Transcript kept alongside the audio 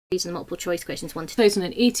These are the multiple choice questions 1 to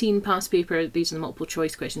 2018 past paper, these are the multiple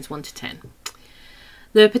choice questions 1 to 10.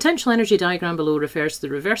 The potential energy diagram below refers to the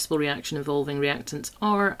reversible reaction involving reactants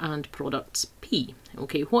R and products P.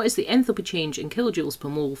 Okay, what is the enthalpy change in kilojoules per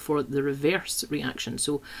mole for the reverse reaction?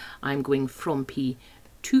 So I'm going from P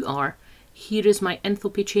to R. Here is my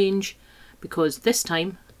enthalpy change, because this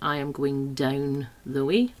time I am going down the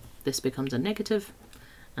way. This becomes a negative,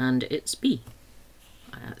 and it's B.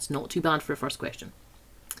 It's not too bad for a first question.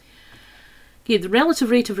 Okay, the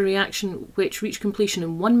relative rate of a reaction which reached completion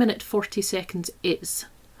in 1 minute 40 seconds is.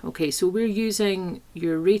 Okay, so we're using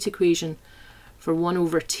your rate equation for 1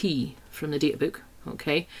 over T from the data book.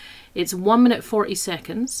 Okay, it's 1 minute 40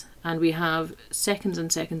 seconds, and we have seconds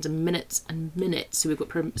and seconds and minutes, so we've got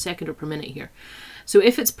per second or per minute here. So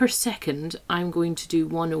if it's per second, I'm going to do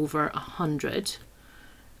 1 over 100,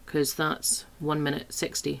 because that's 1 minute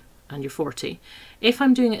 60 and you're 40. If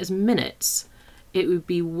I'm doing it as minutes, it would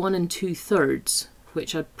be 1 2/3,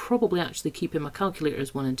 which I'd probably actually keep in my calculator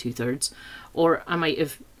as 1 2/3, or I might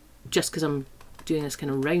have, just because I'm doing this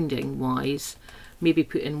kind of rounding wise, maybe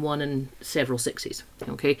put in 1 and several 6s,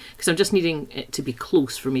 okay? Because I'm just needing it to be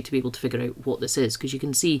close for me to be able to figure out what this is, because you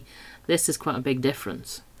can see this is quite a big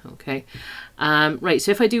difference, okay? Right,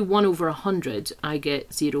 so if I do 1 over 100, I get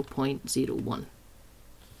 0.01.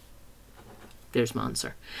 There's my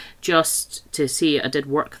answer. Just to see, I did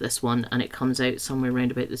work this one and it comes out somewhere around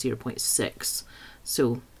about the 0.6.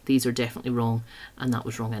 So these are definitely wrong, and that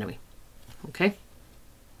was wrong anyway. Okay.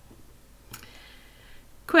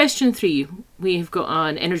 Question 3, we've got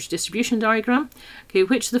an energy distribution diagram. Okay,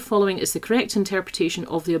 which of the following is the correct interpretation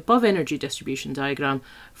of the above energy distribution diagram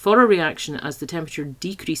for a reaction as the temperature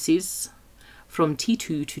decreases from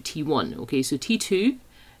T2 to T1? Okay, so T2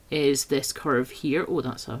 is this curve here. Oh,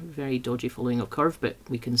 that's a very dodgy following of curve, but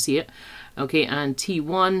we can see it. Okay, and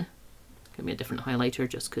T1, give me a different highlighter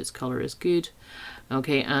just because colour is good.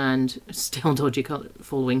 Okay, and still dodgy color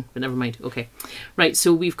following, but never mind. Okay, right,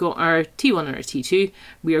 so we've got our T1 and our T2.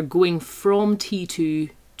 We are going from T2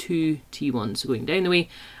 to T1, so going down the way.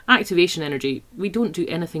 Activation energy, we don't do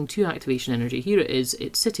anything to activation energy. Here it is,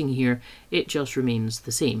 it's sitting here, it just remains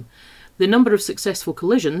the same. The number of successful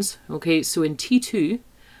collisions, okay, so in T2,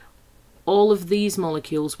 all of these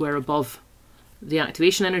molecules were above the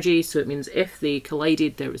activation energy, so it means if they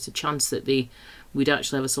collided, there was a chance that they would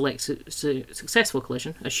actually have a successful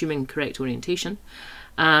collision, assuming correct orientation.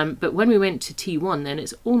 But when we went to T1, then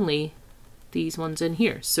it's only these ones in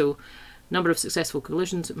here. So number of successful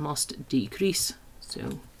collisions must decrease,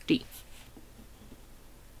 so D.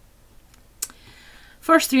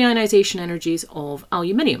 First 3 ionization energies of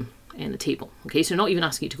aluminium in the table. Okay, so not even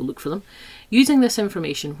asking you to go look for them. Using this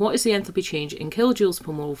information, what is the enthalpy change in kilojoules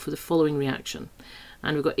per mole for the following reaction?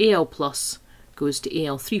 And we've got Al plus goes to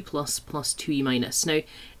Al3 plus 2E minus. Now,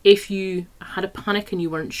 if you had a panic and you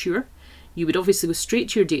weren't sure, you would obviously go straight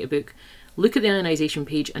to your data book, look at the ionization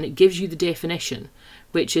page, and it gives you the definition,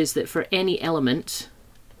 which is that for any element,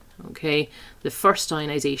 okay, the first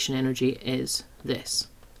ionization energy is this.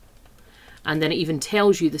 And then it even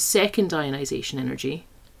tells you the second ionization energy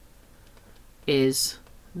is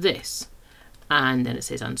this, and then it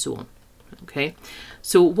says and so on. Okay,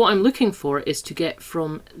 so what I'm looking for is to get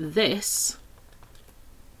from this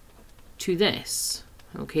to this,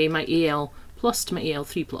 okay, my Al plus to my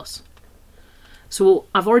Al3 plus. So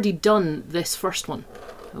I've already done this first one,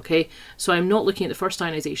 okay, so I'm not looking at the first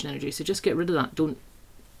ionization energy, so just get rid of that, don't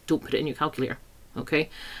put it in your calculator, okay.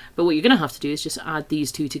 But what you're going to have to do is just add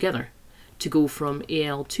these two together to go from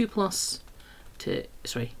Al2 plus to,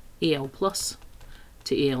 sorry, Al plus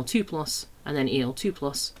to Al2 plus, and then Al2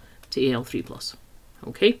 plus to Al3 plus.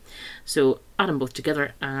 Okay, so add them both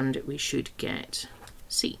together and we should get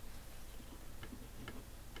C.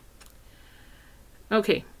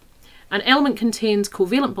 Okay, an element contains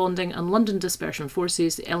covalent bonding and London dispersion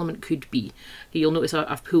forces. The element could be. Okay, you'll notice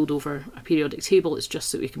I've pulled over a periodic table. It's just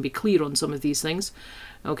so we can be clear on some of these things.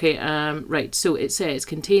 Okay, right, so it says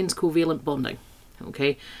contains covalent bonding.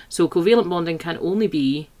 Okay, so covalent bonding can only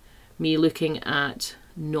be me looking at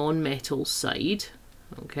non-metal side,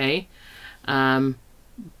 okay,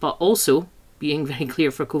 but also being very clear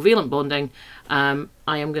for covalent bonding, I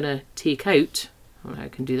am going to take out, I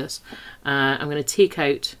can do this, I'm going to take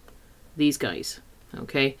out these guys,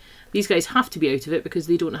 okay. These guys have to be out of it because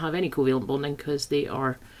they don't have any covalent bonding because they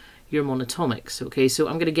are your monatomics, okay. So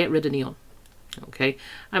I'm going to get rid of neon, okay.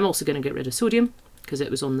 I'm also going to get rid of sodium because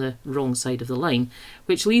it was on the wrong side of the line,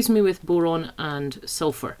 which leaves me with boron and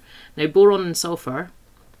sulfur. Now boron and sulfur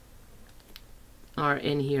are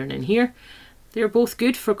in here and in here. They're both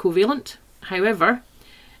good for covalent. However,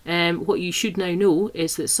 what you should now know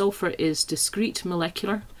is that sulfur is discrete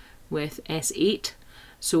molecular with S8.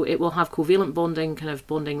 So it will have covalent bonding, kind of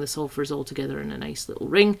bonding the sulfurs all together in a nice little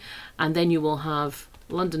ring. And then you will have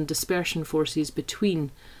London dispersion forces between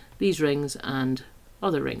these rings and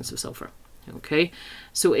other rings of sulfur. Okay,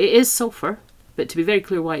 so it is sulfur, but to be very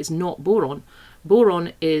clear why it's not boron,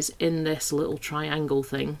 boron is in this little triangle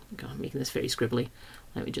thing. God, I'm making this very scribbly.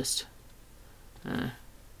 Let me just go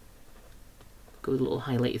with a little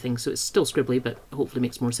highlighty thing, so it's still scribbly, but hopefully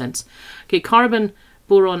makes more sense. Okay, carbon,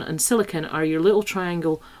 boron and silicon are your little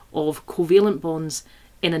triangle of covalent bonds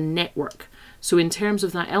in a network. So in terms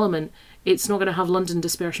of that element, it's not going to have London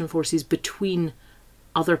dispersion forces between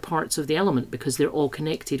other parts of the element because they're all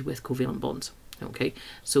connected with covalent bonds. Okay,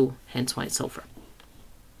 so hence why it's sulfur.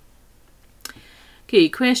 Okay,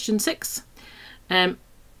 question 6.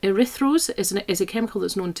 Erythrose is a chemical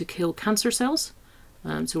that's known to kill cancer cells,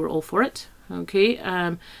 so we're all for it. Okay,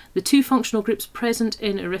 the two functional groups present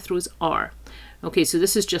in erythrose are, okay, so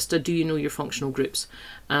this is just a do you know your functional groups.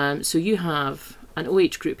 So you have an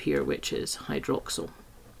OH group here, which is hydroxyl.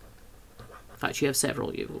 In fact, you have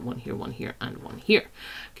several. You have one here, and one here.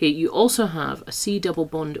 Okay, you also have a C double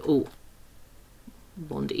bond O,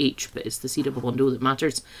 bond H, but it's the C double bond O that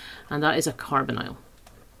matters, and that is a carbonyl.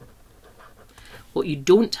 What you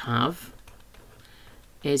don't have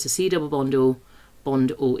is a C double bond O,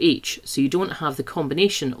 bond OH, so you don't have the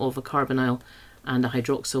combination of a carbonyl and a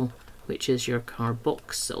hydroxyl, which is your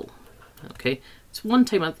carboxyl. Okay, it's one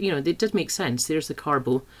time, you know, it did make sense. There's the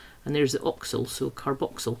carbo, and there's the oxyl, so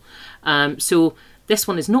carboxyl. So this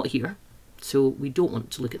one is not here, so we don't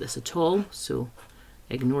want to look at this at all, so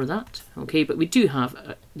ignore that. Okay, but we do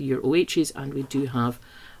have your OHs, and we do have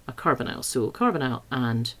a carbonyl, so carbonyl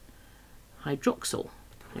and hydroxyl.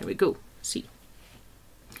 There we go, C.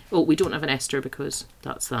 Oh, we don't have an ester because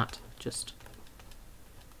that's that, just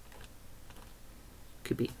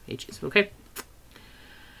could be H's, okay?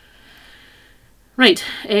 Right,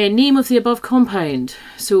 name of the above compound.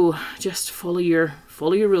 So just follow your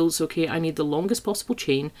rules, okay? I need the longest possible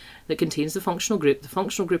chain that contains the functional group. The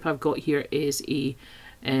functional group I've got here is a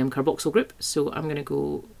carboxyl group, so I'm going to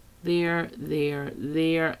go there, there,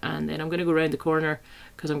 there, and then I'm going to go around the corner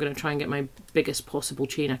because I'm going to try and get my biggest possible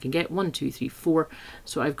chain I can get. 1, 2, 3, 4.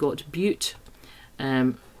 So I've got bute,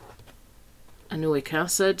 anoic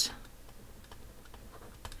acid.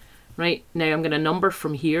 Right, now I'm going to number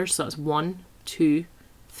from here, so that's 1, 2,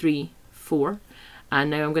 3, 4,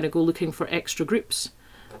 and now I'm going to go looking for extra groups.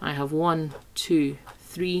 I have 1, 2,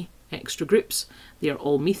 3 extra groups. They are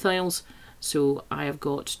all methyls, so I have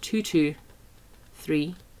got 2, 2,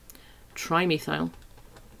 3 trimethyl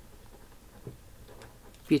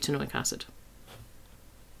butanoic acid.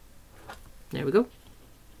 There we go.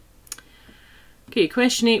 Okay,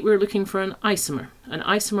 question 8, we're looking for an isomer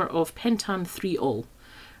of pentan 3-ol.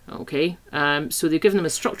 Okay, so they've given them a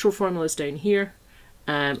structural formulas down here,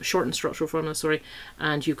 shortened structural formula, sorry,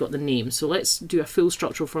 and you've got the name. So let's do a full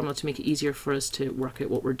structural formula to make it easier for us to work out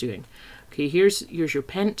what we're doing. Okay, here's your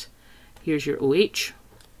pent, here's your OH.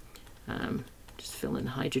 Just fill in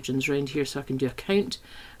the hydrogens around here so I can do a count.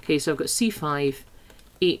 Okay, so I've got C5,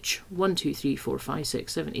 H, 1, 2, 3, 4, 5,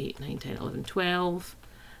 6, 7, 8, 9, 10, 11, 12,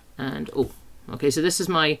 and O. Okay, so this is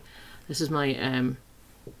my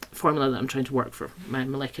formula that I'm trying to work for, my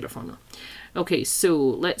molecular formula. Okay, so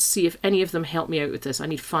let's see if any of them help me out with this. I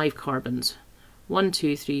need 5 carbons. 1,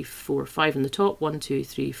 2, 3, 4, 5 in the top, 1, 2,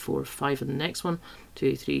 3, 4, 5 in the next one,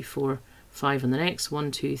 2, 3, 4, 5 in the next,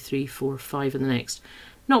 1, 2, 3, 4, 5 in the next.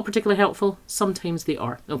 Not particularly helpful, sometimes they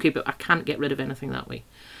are. Okay, but I can't get rid of anything that way.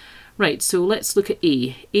 Right, so let's look at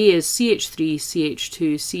A. A is CH3,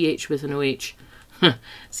 CH2, CH with an OH,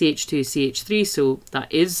 CH2, CH3, so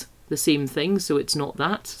that is the same thing, so it's not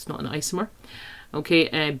that, it's not an isomer.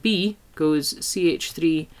 Okay, B goes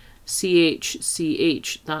CH3, CH,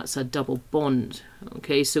 CH, that's a double bond.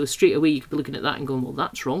 Okay, so straight away you could be looking at that and going, well,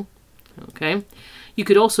 that's wrong. Okay, you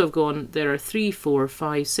could also have gone, there are 3, 4,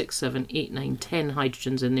 5, 6, 7, 8, 9, 10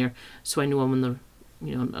 hydrogens in there, so I know I'm in the,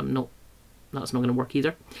 you know, I'm not, that's not going to work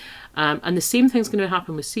either. And the same thing's going to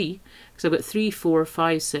happen with C, because I've got 3, 4,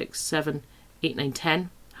 5, 6, 7, 8, 9, 10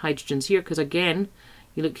 hydrogens here, because again,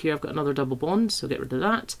 you look here, I've got another double bond, so get rid of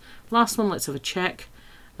that. Last one, let's have a check.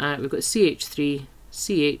 We've got CH3,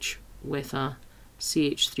 CH with a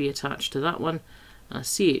CH3 attached to that one,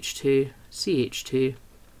 CH2, CH2,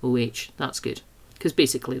 OH. That's good, because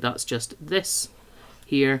basically that's just this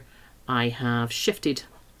here. I have shifted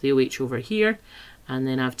the OH over here, and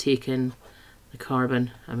then I've taken the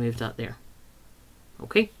carbon and moved that there.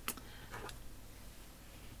 Okay.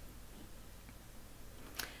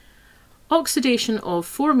 Oxidation of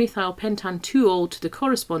 4-methyl pentan 2-ol to the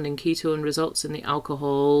corresponding ketone results in the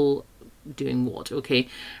alcohol doing what. Okay,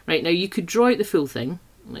 right, now you could draw out the full thing.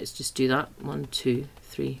 Let's just do that. 1, 2,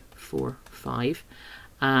 3, 4, 5.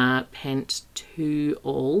 Pent 2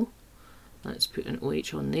 all. Let's put an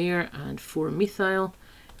OH on there, and 4 methyl.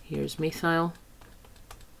 Here's methyl.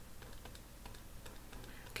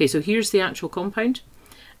 Okay, so here's the actual compound,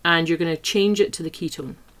 and you're going to change it to the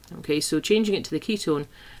ketone. Okay, so changing it to the ketone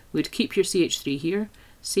would keep your CH3 here,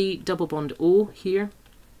 C double bond O here,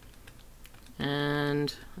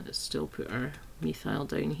 and let's still put our methyl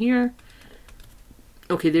down here.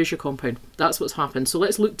 Okay, there's your compound. That's what's happened. So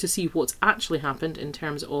let's look to see what's actually happened in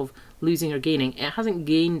terms of losing or gaining. It hasn't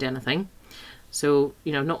gained anything. So,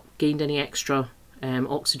 you know, not gained any extra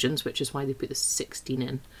oxygens, which is why they put the 16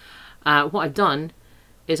 in. What I've done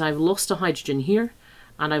is I've lost a hydrogen here,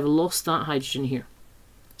 and I've lost that hydrogen here.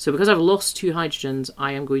 So because I've lost 2 hydrogens,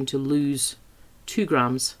 I am going to lose 2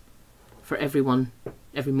 grams for every mole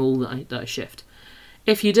that I shift.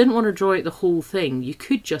 If you didn't want to draw out the whole thing, you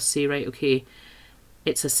could just say, right, okay,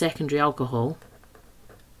 it's a secondary alcohol,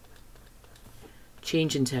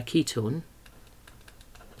 change into a ketone.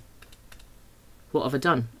 What have I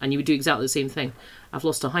done? And you would do exactly the same thing. I've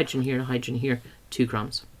lost a hydrogen here and a hydrogen here, 2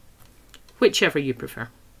 grams. Whichever you prefer.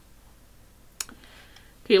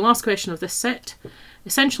 Okay, last question of this set.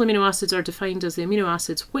 Essential amino acids are defined as the amino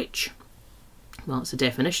acids which, well, it's a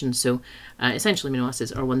definition, so essential amino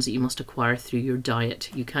acids are ones that you must acquire through your diet.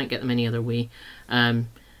 You can't get them any other way. And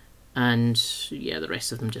yeah, the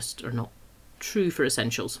rest of them just are not true for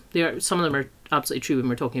essentials. Some of them are absolutely true when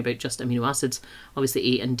we're talking about just amino acids.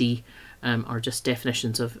 Obviously A and D are just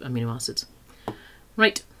definitions of amino acids.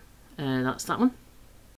 Right, that's that one.